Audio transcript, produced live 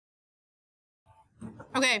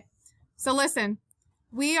Okay, so listen,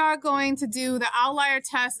 we are going to do the outlier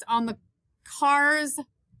test on the cars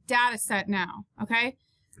data set now, okay?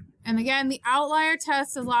 And again, the outlier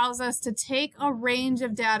test allows us to take a range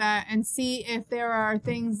of data and see if there are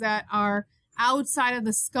things that are outside of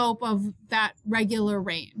the scope of that regular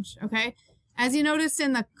range, okay? As you noticed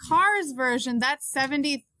in the cars version, that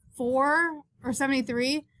 74 or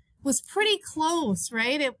 73 was pretty close,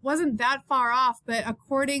 right? It wasn't that far off, but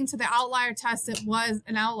according to the outlier test, it was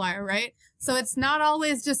an outlier, right? So it's not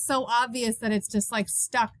always just so obvious that it's just like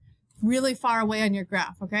stuck really far away on your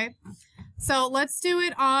graph, okay? So let's do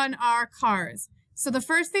it on our cars. So the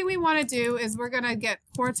first thing we want to do is we're going to get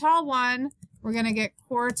quartile 1, we're going to get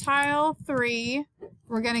quartile 3,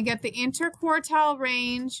 we're going to get the interquartile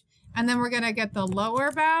range, and then we're going to get the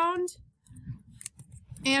lower bound,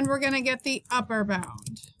 and we're going to get the upper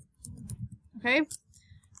bound. Okay,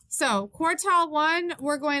 so quartile 1,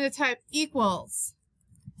 we're going to type equals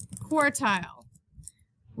quartile.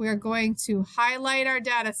 We're going to highlight our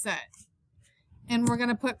data set, and we're going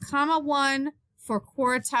to put comma 1 for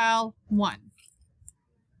quartile 1.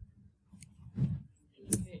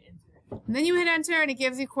 And then you hit enter, and it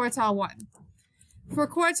gives you quartile 1. For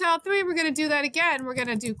quartile 3, we're going to do that again. We're going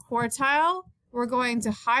to do quartile. We're going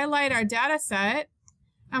to highlight our data set,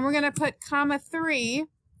 and we're going to put comma 3.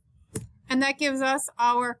 And that gives us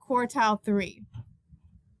our quartile 3.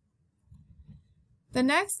 The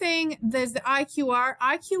next thing is the IQR.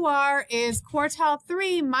 IQR is quartile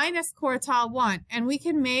 3 minus quartile 1. And we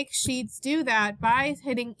can make sheets do that by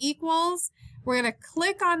hitting equals. We're going to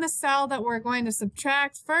click on the cell that we're going to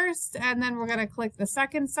subtract first, and then we're going to click the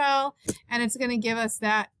second cell, and it's going to give us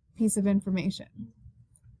that piece of information.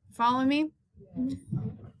 Follow me? Yeah.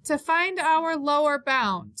 To find our lower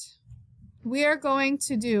bound, we are going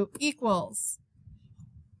to do equals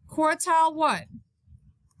quartile 1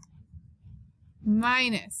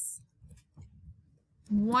 minus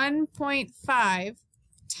 1.5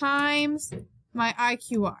 times my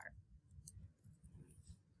IQR.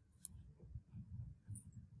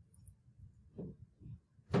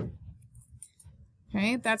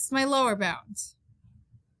 Okay, that's my lower bound.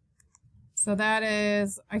 So that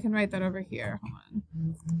is, I can write that over here. Hold on.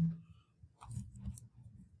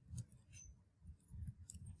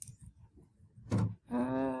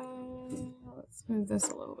 Let's move this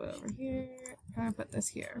a little bit over here. I'm gonna put this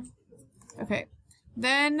here. Okay.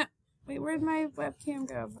 Then, wait, where'd my webcam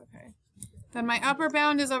go? Okay. Then my upper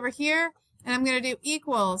bound is over here, and I'm gonna do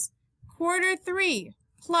equals quarter 3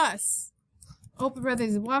 plus, open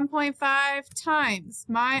parentheses, 1.5 times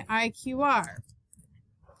my IQR.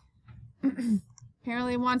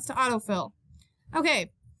 Apparently it wants to autofill.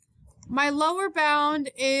 Okay. My lower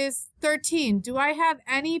bound is 13. Do I have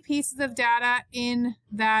any pieces of data in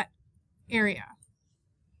that area?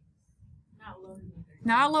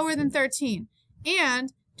 Not lower than 13.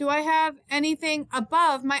 And do I have anything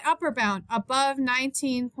above my upper bound, above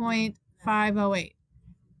 19.508?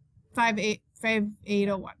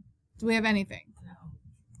 5801. Do we have anything?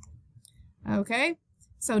 No. Okay.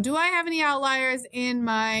 So do I have any outliers in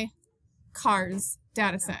my cars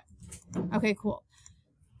data set? Okay, cool.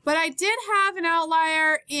 But I did have an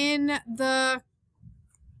outlier in the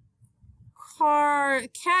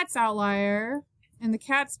cats outlier, in the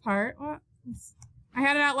cats part. What? I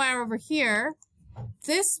had an outlier over here.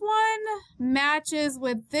 This one matches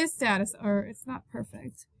with this data set, or it's not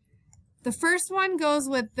perfect. The first one goes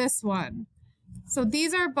with this one. So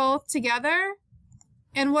these are both together.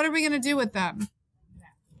 And what are we going to do with them?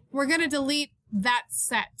 We're going to delete that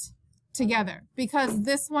set together because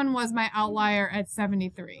this one was my outlier at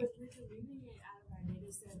 73. But we're deleting it out of our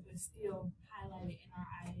data set, but still highlight it in our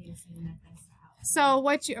IDA saying that that's the outlier.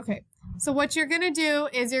 So what you're going to do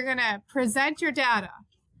is you're going to present your data.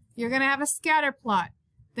 You're going to have a scatter plot.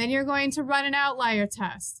 Then you're going to run an outlier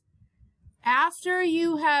test. After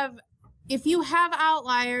you have, if you have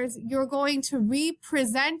outliers, you're going to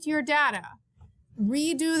represent your data,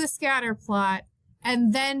 redo the scatter plot,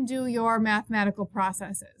 and then do your mathematical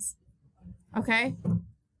processes. Okay?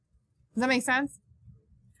 Does that make sense?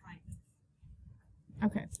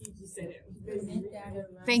 Okay.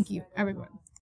 Thank you, everyone.